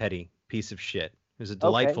not a petty piece of shit, who's a Okay.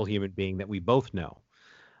 delightful human being that we both know,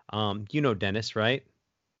 you know Dennis, right?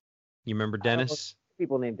 You remember I don't know Dennis?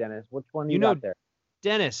 people named Dennis. Which one You you know got there?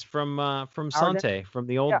 Dennis from Our Dennis? Sante, from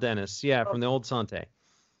the old Yeah. Dennis. Yeah, Oh, from the old Sante.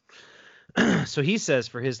 So he says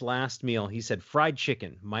for his last meal, he said, fried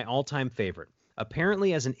chicken, my all-time favorite.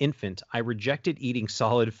 Apparently, as an infant, I rejected eating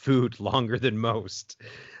solid food longer than most.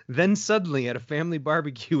 Then suddenly, at a family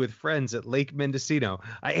barbecue with friends at Lake Mendocino,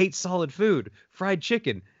 I ate solid food, fried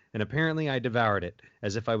chicken, and apparently I devoured it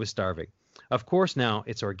as if I was starving. Of course, now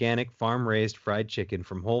it's organic, farm-raised fried chicken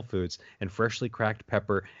from Whole Foods and freshly cracked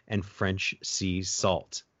pepper and French sea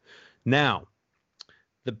salt. Now,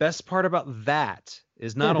 the best part about that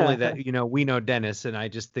is not only that, we know Dennis, and I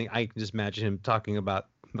can just imagine him talking about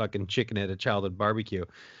fucking chicken at a childhood barbecue.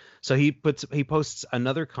 So he posts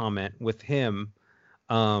another comment with him,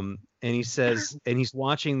 and he says, and he's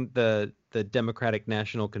watching the Democratic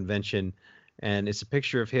National Convention, and it's a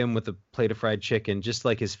picture of him with a plate of fried chicken, just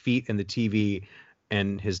like his feet and the TV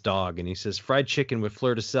and his dog. And he says, fried chicken with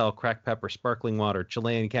fleur de sel, cracked pepper, sparkling water,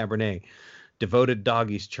 Chilean Cabernet, devoted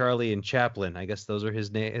doggies, Charlie and Chaplin. I guess those are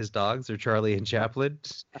his dogs, are Charlie and Chaplin,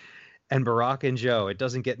 and Barack and Joe. It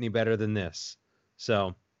doesn't get any better than this.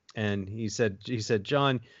 So, and he said,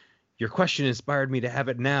 John, your question inspired me to have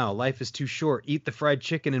it now. Life is too short. Eat the fried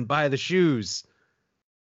chicken and buy the shoes.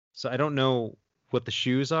 So I don't know what the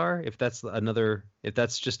shoes are. If that's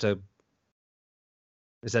just a,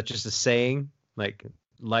 is that just a saying? Like,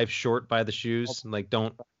 life's short, buy the shoes. Like,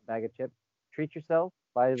 don't bag of chips. Treat yourself.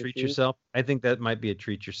 Buy the treat shoes. yourself. I think that might be a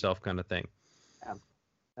treat yourself kind of thing. Yeah.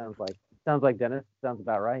 Sounds like Dennis. Sounds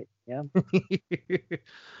about right. Yeah.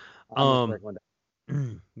 Almost um, recommend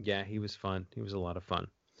yeah, he was fun. He was a lot of fun.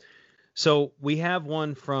 So we have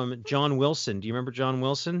one from John Wilson. Do you remember John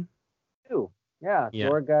Wilson? it. Ooh, yeah, Yeah.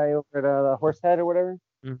 door guy over at the Horsehead or whatever.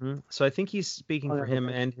 So I think he's speaking Oh, for never him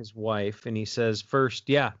been. and his wife, and he says first,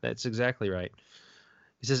 yeah, that's exactly right.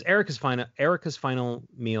 He says Erica's final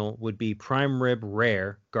meal would be prime rib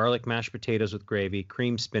rare, garlic mashed potatoes with gravy,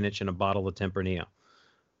 cream spinach, and a bottle of Tempranillo.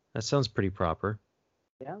 That sounds pretty proper.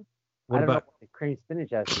 Yeah. I What don't know about what the cream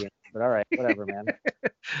spinach has to be in it, but all right, whatever, man.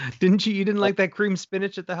 you didn't But like that cream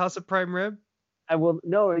spinach at the House of Prime Rib? I will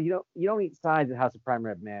no, you don't eat sides at House of Prime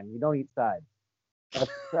Rib, man. You don't eat sides.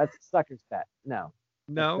 That's sucker's fat. No,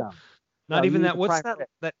 that's No. dumb. Not No, you even eat that. the What's prime that rib.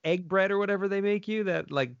 that egg bread or whatever they make you?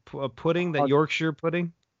 That like pudding, that Oh, Yorkshire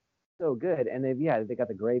pudding? so good. And they got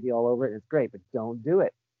the gravy all over it, and it's great, but don't do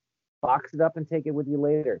it. Box it up and take it with you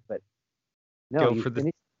later. But no, Go you for the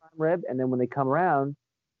finish the prime rib, and then when they come around,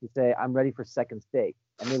 you say, I'm ready for second steak.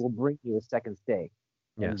 And they will bring you a second steak.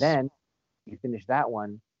 And yes. then you finish that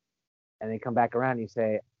one, and they come back around and you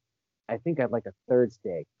say, I think I'd like a third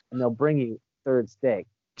steak. And they'll bring you third steak.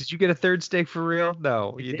 Did you get a third steak for real?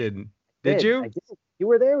 No, I you did. didn't. Did I you? did. You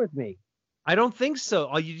were there with me. I don't think so.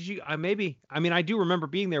 Oh, I maybe. I mean, I do remember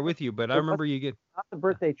being there with you, but I It was remember you get. not the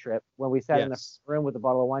birthday trip when we sat in the Yes. room with a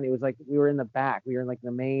bottle of wine. It was like we were in the back. We were in like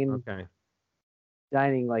the main Okay.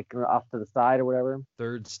 dining, like off to the side or whatever.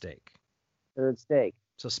 Third steak. Third steak.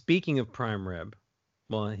 So speaking of prime rib,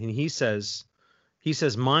 well, and he says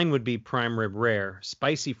mine would be prime rib rare,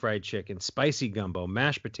 spicy fried chicken, spicy gumbo,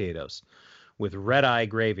 mashed potatoes with red eye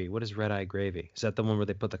gravy. What is red eye gravy? Is that the one where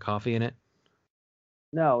they put the coffee in it?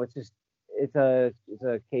 No, it's just it's a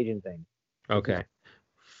Cajun thing. Okay.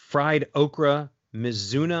 Fried okra,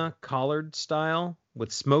 Mizuna collard style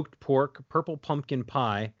with smoked pork, purple pumpkin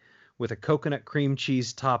pie with a coconut cream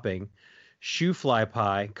cheese topping, shoe fly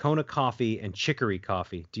pie, Kona coffee, and chicory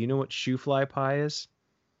coffee. Do you know what shoe fly pie is?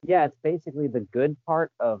 Yeah, it's basically the good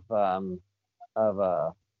part of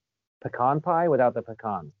pecan pie without the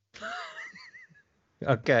pecans.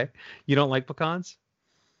 Okay. You don't like pecans?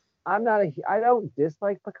 I don't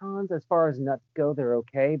dislike pecans as far as nuts go. They're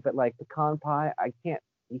okay, but like pecan pie,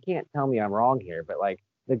 you can't tell me I'm wrong here. But like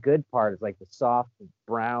the good part is like the soft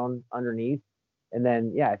brown underneath, and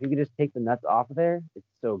then yeah, if you could just take the nuts off of there, it's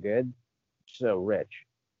so good. so rich.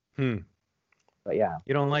 Hmm. But yeah.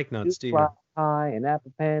 You don't like nuts, do Two you? fly high and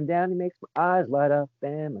apple pan down. He makes my eyes light up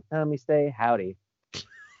and my tummy say howdy.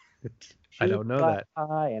 I don't know fly that.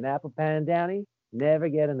 high and apple pan downy. Never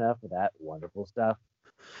get enough of that wonderful stuff.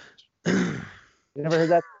 You never heard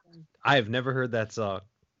that? I have never heard that song.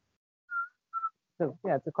 So,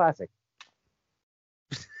 yeah, it's a classic.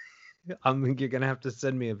 You're gonna have to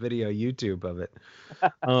send me a video YouTube of it.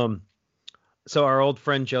 So our old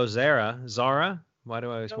friend Joe Zara. Why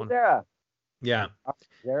do I always want? Zara. Yeah.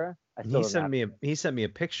 Zara. He sent me a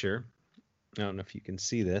picture. I don't know if you can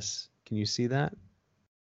see this. Can you see that?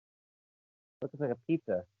 Looks like a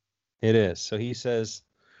pizza. It is. So he says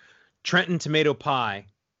Trenton tomato pie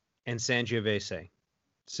and Sangiovese.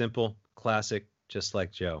 Simple, classic, just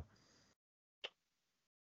like Joe.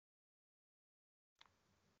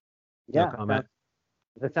 Yeah. No comment.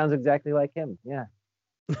 That sounds exactly like him. Yeah.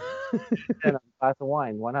 And a glass of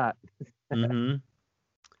wine. Why not? Mm-hmm.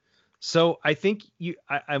 So I think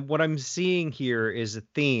what I'm seeing here is a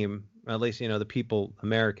theme, at least, the people,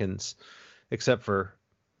 Americans, except for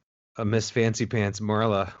Miss Fancy Pants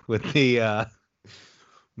Marla with the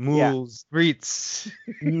Moules Frites.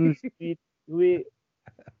 Oui,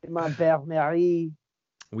 ma belle Marie.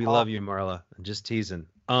 We love you, Marla. Just teasing.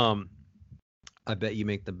 I bet you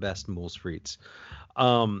make the best Moules Frites.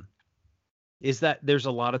 Is that there's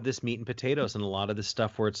a lot of this meat and potatoes and a lot of this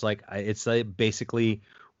stuff where it's like basically,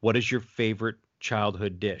 what is your favorite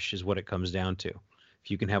childhood dish is what it comes down to. If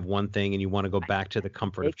you can have one thing and you want to go back to the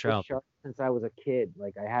comfort of childhood. Since I was a kid,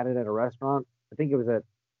 like I had it at a restaurant. I think it was at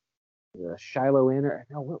the Shiloh Inn or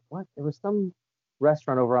no, what? There was some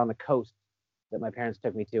restaurant over on the coast that my parents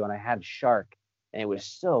took me to, and I had shark, and it was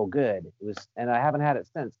so good. It was, and I haven't had it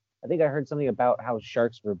since. I think I heard something about how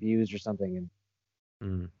sharks were abused or something.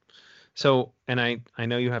 And so, and I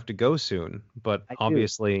know you have to go soon, but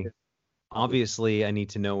obviously I need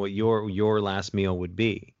to know what your last meal would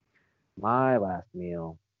be. My last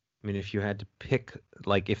meal. I mean, if you had to pick,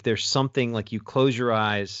 like, if there's something like you close your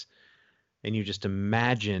eyes and you just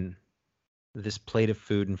imagine this plate of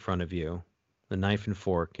food in front of you, the knife and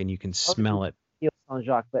fork, and you can smell it.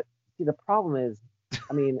 Saint-Jacques, but see, the problem is,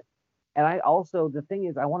 I mean, and I also, the thing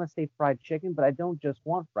is, I want to say fried chicken, but I don't just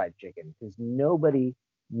want fried chicken because nobody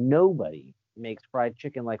makes fried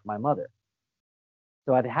chicken like my mother.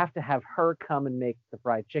 So I'd have to have her come and make the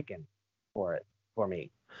fried chicken for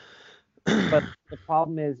me. But the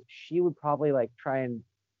problem is she would probably like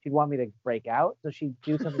she'd want me to break out. So she'd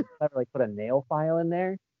do something clever, like put a nail file in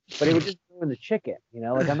there, but it would just ruin the chicken,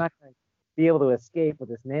 like I'm not going to be able to escape with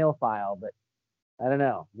this nail file, but I don't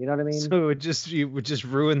know. You know what I mean? So you would just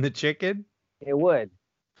ruin the chicken? It would.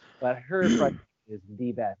 But her fried chicken is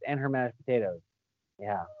the best. And her mashed potatoes.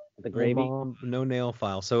 Yeah. With the gravy. Mom, no nail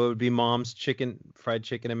file. So it would be mom's fried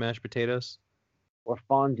chicken and mashed potatoes? Or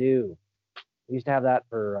fondue. We used to have that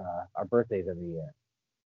for our birthdays every year.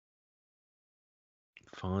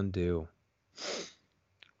 Fondue.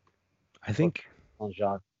 I think.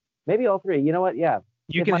 Saint-Jacques. Maybe all three. You know what? Yeah.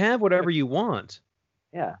 You can have whatever you want.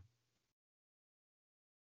 Yeah.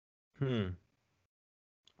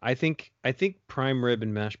 I think prime rib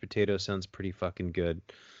and mashed potato sounds pretty fucking good.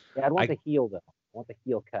 Yeah, I'd want the heel though. I want the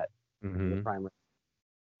heel cut. Mm-hmm. The prime rib.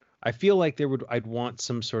 I feel like I'd want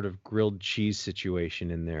some sort of grilled cheese situation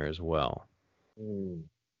in there as well.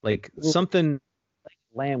 Like something like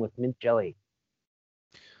lamb with mint jelly.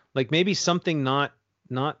 Like maybe something not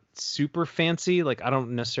super fancy. Like I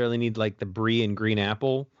don't necessarily need like the brie and green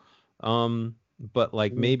apple. But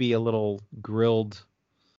like maybe a little grilled,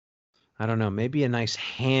 I don't know, maybe a nice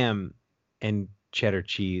ham and cheddar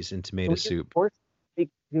cheese and tomato soup. Could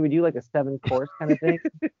we do like a 7-course kind of thing?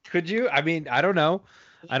 Could you? I mean, I don't know.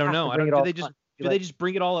 Do they just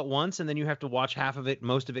bring it all at once and then you have to watch half of it,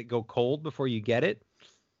 most of it go cold before you get it?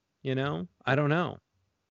 I don't know.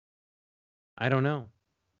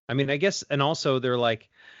 I mean, I guess, and also they're like,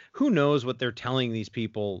 who knows what they're telling these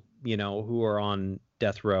people, who are on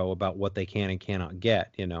death row about what they can and cannot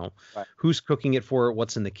get, Right. Who's cooking it for,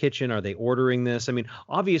 what's in the kitchen? Are they ordering this? I mean,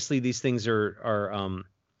 obviously these things are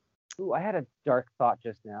Ooh, I had a dark thought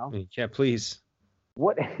just now. Yeah, please.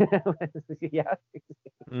 What? Yeah.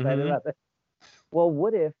 Excited about that. Well,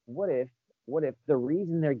 what if the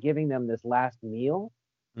reason they're giving them this last meal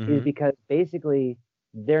is because basically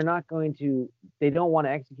they don't want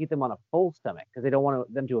to execute them on a full stomach because they don't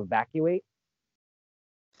want them to evacuate.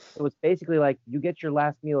 So it's basically like you get your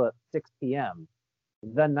last meal at 6 p.m.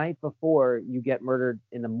 The night before you get murdered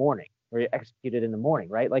in the morning or you're executed in the morning,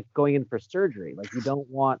 right? Like going in for surgery. Like you don't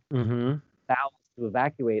want bowels to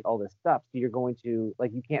evacuate all this stuff. So you're going to,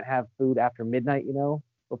 like, you can't have food after midnight,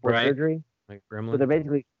 before surgery. Like So gremlin. they're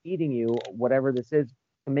basically feeding you whatever this is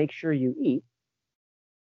to make sure you eat,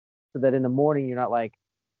 so that in the morning you're not like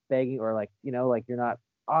begging or like, like you're not,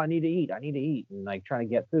 oh, I need to eat, and like trying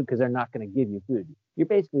to get food because they're not going to give you food. You're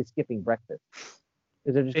basically skipping breakfast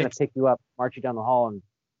because they're just going to It's pick you up, march you down the hall, and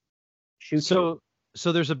shoot you.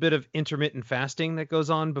 so there's a bit of intermittent fasting that goes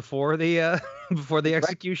on before the before the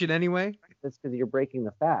execution anyway. That's because you're breaking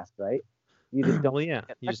the fast, right? You just don't. Well, yeah,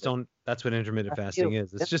 get you just breakfast. don't. That's what intermittent That's fasting you.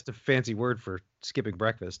 is. It's just a fancy word for skipping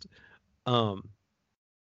breakfast. But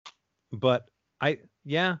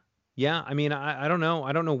yeah. I mean, I don't know.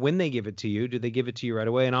 I don't know when they give it to you. Do they give it to you right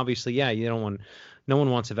away? And obviously, yeah, no one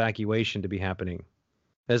wants evacuation to be happening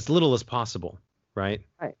as little as possible, right?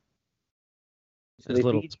 Right. So As they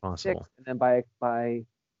little feed as you possible. 6, and then by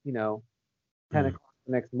 10 o'clock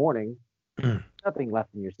the next morning, nothing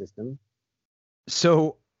left in your system.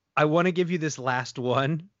 So I want to give you this last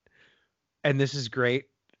one, and this is great.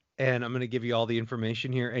 And I'm going to give you all the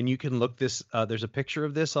information here, and you can look this. There's a picture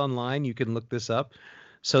of this online. You can look this up.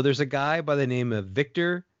 So there's a guy by the name of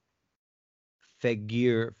Victor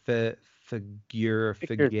Feguer.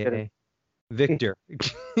 Victor.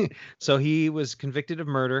 So he was convicted of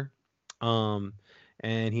murder, and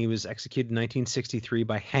he was executed in 1963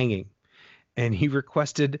 by hanging. And he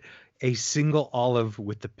requested a single olive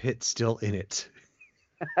with the pit still in it.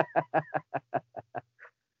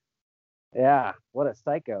 Yeah, what a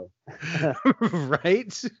psycho.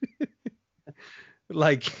 Right?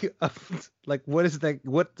 like what is that?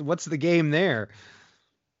 What's the game there?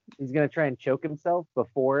 He's gonna try and choke himself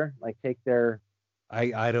before, like, take their.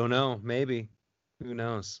 I don't know. Maybe. Who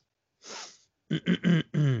knows?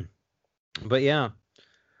 But yeah,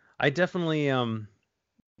 I definitely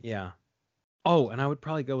yeah. Oh, and I would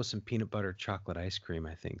probably go with some peanut butter chocolate ice cream,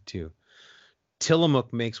 I think, too.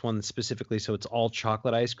 Tillamook makes one specifically so it's all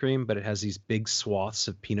chocolate ice cream, but it has these big swaths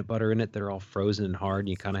of peanut butter in it that are all frozen and hard, and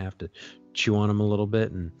you kind of have to chew on them a little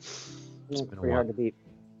bit. And It's pretty hard to beat.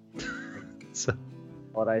 So,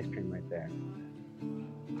 All that ice cream right there.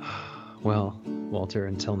 well, Walter,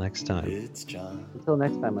 until next time. It's John. Until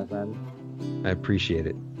next time, my friend. I appreciate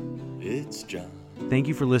it. It's John. Thank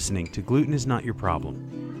you for listening to Gluten is Not Your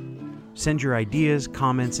Problem. Send your ideas,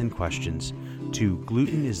 comments, and questions to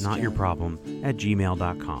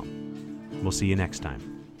glutenisnotyourproblem@gmail.com. We'll see you next time.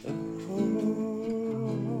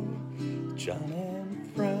 Oh, John